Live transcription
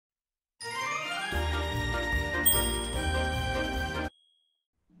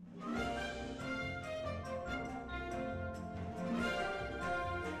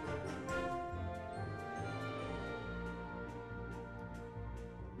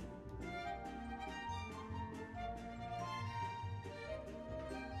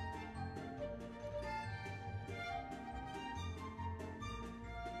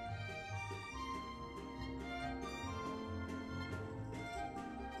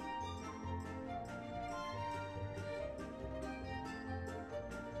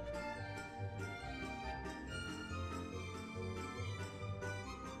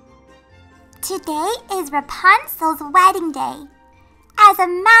Today is Rapunzel's wedding day. As a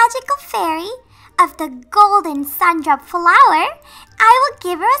magical fairy of the golden sundrop flower, I will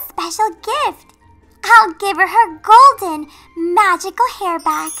give her a special gift. I'll give her her golden, magical hair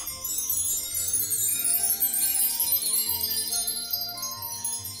back.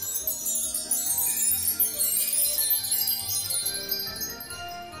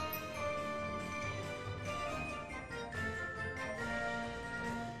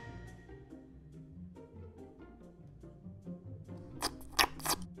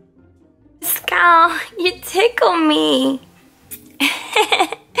 Scowl, you tickle me.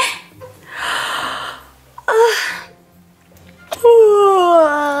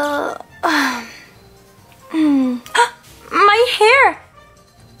 My hair!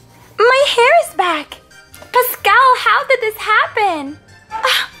 My hair is back! Pascal, how did this happen?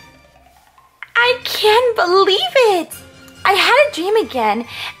 I can't believe it! I had a dream again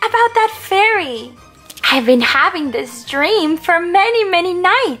about that fairy. I've been having this dream for many, many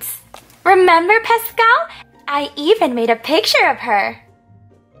nights. Remember, Pascal? I even made a picture of her.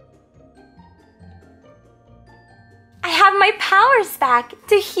 I have my powers back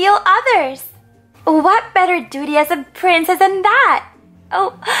to heal others. What better duty as a princess than that?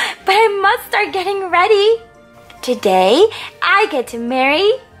 Oh, but I must start getting ready. Today, I get to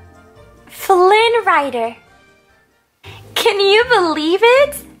marry Flynn Ryder. Can you believe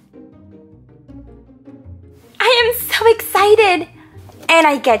it? I am so excited. And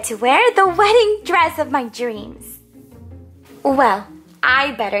I get to wear the wedding dress of my dreams. Well,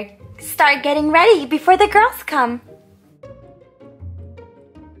 I better start getting ready before the girls come.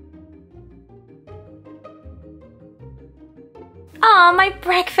 Oh, my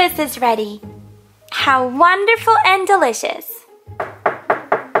breakfast is ready. How wonderful and delicious.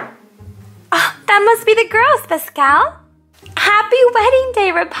 Oh, that must be the girls, Pascal. Happy wedding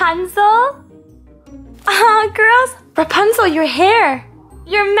day, Rapunzel. Oh, girls, Rapunzel, your hair.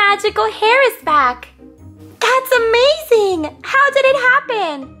 Your magical hair is back. That's amazing. How did it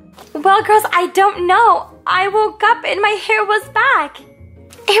happen? Well, girls, I don't know. I woke up and my hair was back.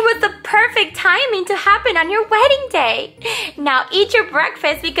 It was the perfect timing to happen on your wedding day. Now eat your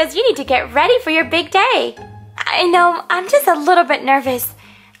breakfast because you need to get ready for your big day. I know, I'm just a little bit nervous.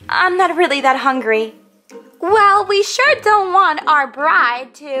 I'm not really that hungry. Well, we sure don't want our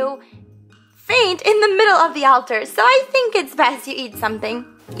bride to faint in the middle of the altar, so I think it's best you eat something.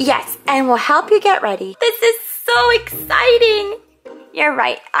 Yes, and we'll help you get ready. This is so exciting. You're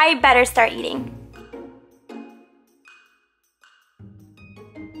right, I better start eating.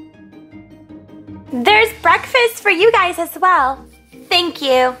 There's breakfast for you guys as well. Thank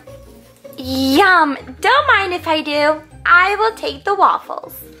you. Yum, don't mind if I do. I will take the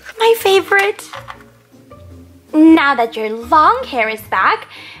waffles. My favorite. Now that your long hair is back,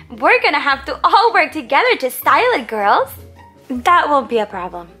 we're gonna have to all work together to style it, girls. That won't be a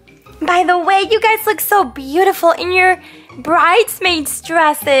problem. By the way, you guys look so beautiful in your bridesmaids'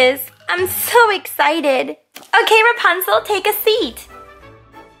 dresses. I'm so excited. Okay, Rapunzel, take a seat.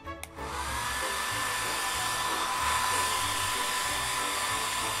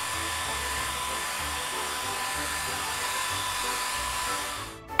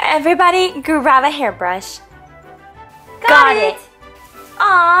 Everybody, grab a hairbrush. Got it.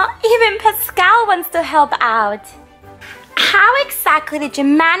 Aw, even Pascal wants to help out. How exactly did you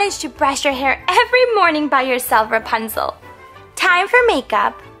manage to brush your hair every morning by yourself, Rapunzel? Time for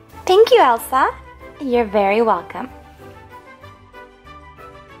makeup. Thank you, Elsa. You're very welcome.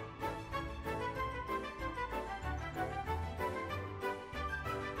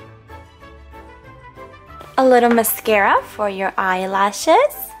 A little mascara for your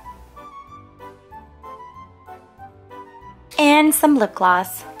eyelashes. And some lip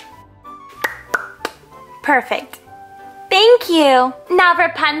gloss. Perfect. Thank you. Now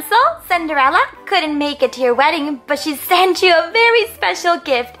Rapunzel, Cinderella couldn't make it to your wedding, but she sent you a very special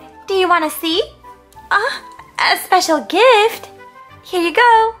gift. Do you want to see? A special gift? Here you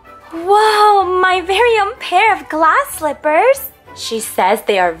go. Whoa, my very own pair of glass slippers. She says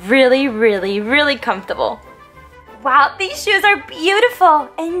they are really, really, really comfortable. Wow, these shoes are beautiful.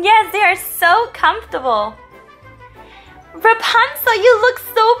 And yes, they are so comfortable. Rapunzel, you look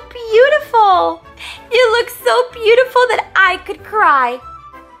so beautiful. You look so beautiful that I could cry.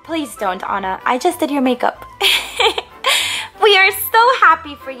 Please don't, Anna. I just did your makeup. We are so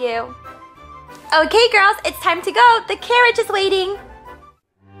happy for you. Okay, girls, it's time to go. The carriage is waiting.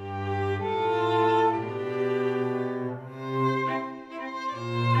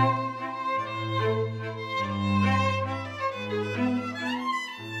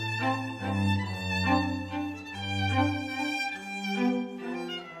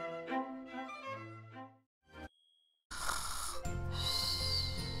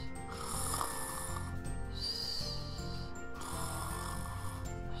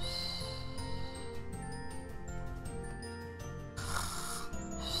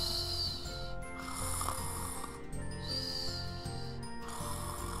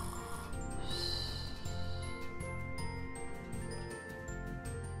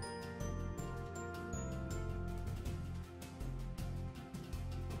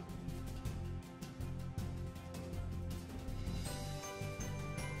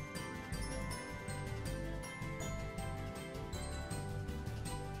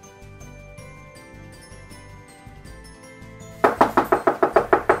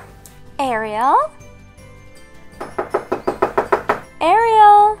 Ariel?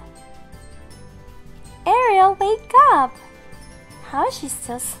 Ariel? Ariel, wake up! How is she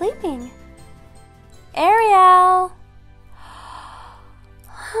still sleeping? Ariel?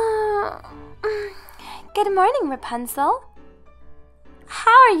 Good morning, Rapunzel.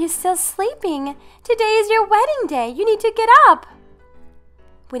 How are you still sleeping? Today is your wedding day. You need to get up.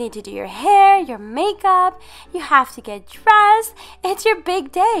 We need to do your hair, your makeup. You have to get dressed. It's your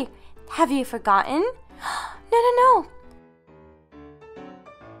big day. Have you forgotten? No.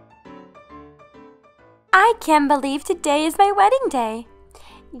 I can't believe today is my wedding day.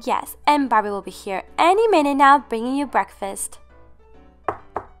 Yes, and Barbie will be here any minute now bringing you breakfast.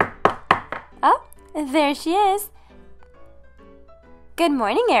 Oh, there she is. Good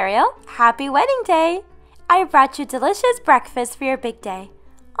morning, Ariel. Happy wedding day. I brought you delicious breakfast for your big day.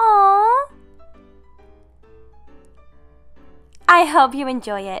 Aww. I hope you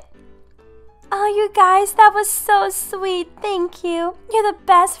enjoy it. Oh, you guys, that was so sweet. Thank you. You're the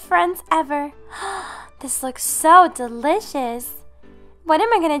best friends ever. This looks so delicious. What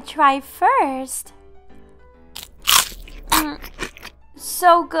am I gonna try first?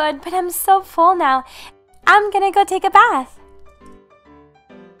 So good, but I'm so full now. I'm gonna go take a bath.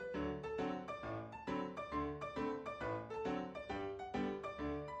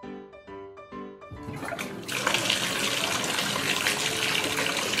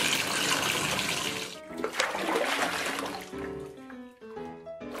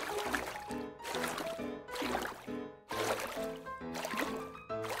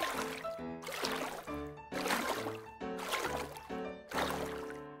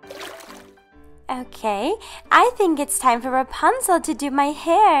 Okay, I think it's time for Rapunzel to do my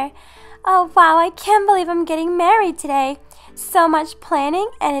hair. Oh wow, I can't believe I'm getting married today. So much planning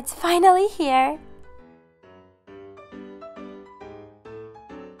and it's finally here.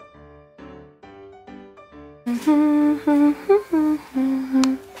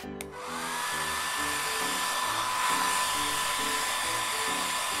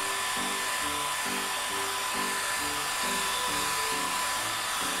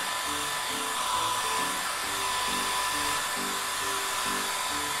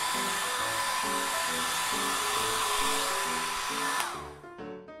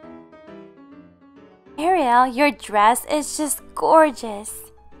 Ariel, your dress is just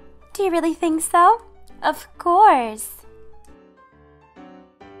gorgeous. Do you really think so? Of course.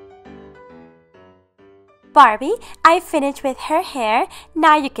 Barbie, I finished with her hair.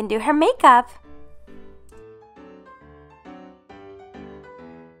 Now you can do her makeup.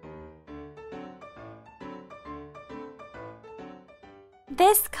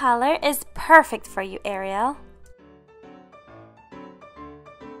 This color is perfect for you, Ariel.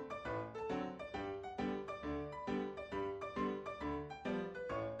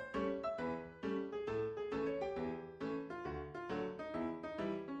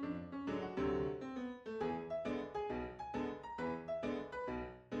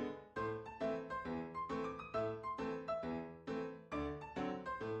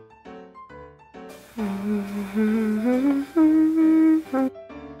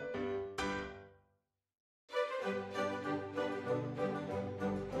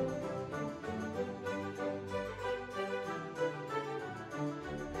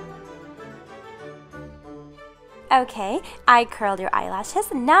 Okay, I curled your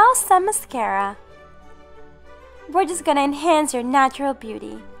eyelashes. Now some mascara. We're just gonna enhance your natural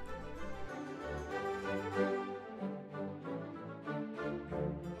beauty.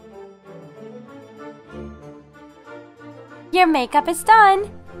 Your makeup is done.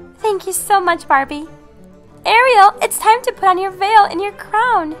 Thank you so much, Barbie. Ariel, it's time to put on your veil and your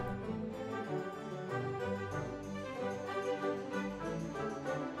crown.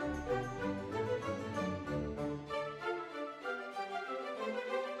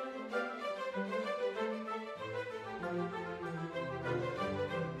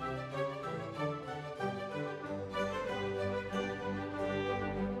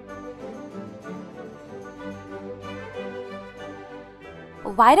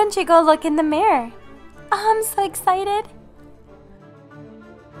 Why don't you go look in the mirror? Oh, I'm so excited.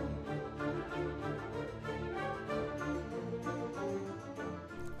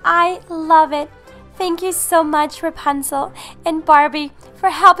 I love it. Thank you so much, Rapunzel and Barbie, for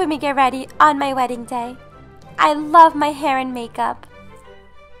helping me get ready on my wedding day. I love my hair and makeup.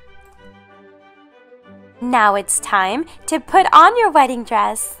 Now it's time to put on your wedding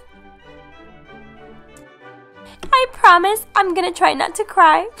dress. I promise I'm gonna try not to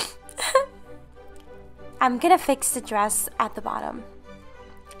cry. I'm gonna fix the dress at the bottom.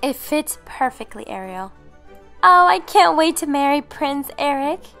 It fits perfectly, Ariel. Oh, I can't wait to marry Prince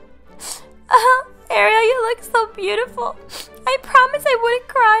Eric. Ariel, you look so beautiful. I promise I wouldn't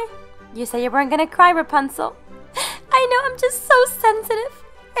cry. You said you weren't gonna cry, Rapunzel. I know, I'm just so sensitive.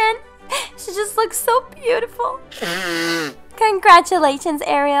 And she just looks so beautiful. Congratulations,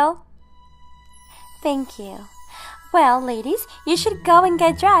 Ariel. Thank you. Well, ladies, you should go and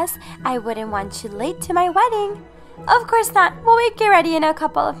get dressed. I wouldn't want you late to my wedding. Of course not. We'll get ready in a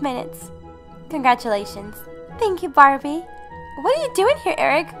couple of minutes. Congratulations. Thank you, Barbie. What are you doing here,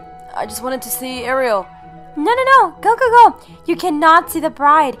 Eric? I just wanted to see Ariel. No. Go. You cannot see the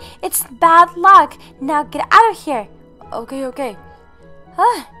bride. It's bad luck. Now get out of here. Okay.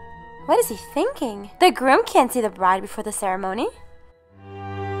 What is he thinking? The groom can't see the bride before the ceremony.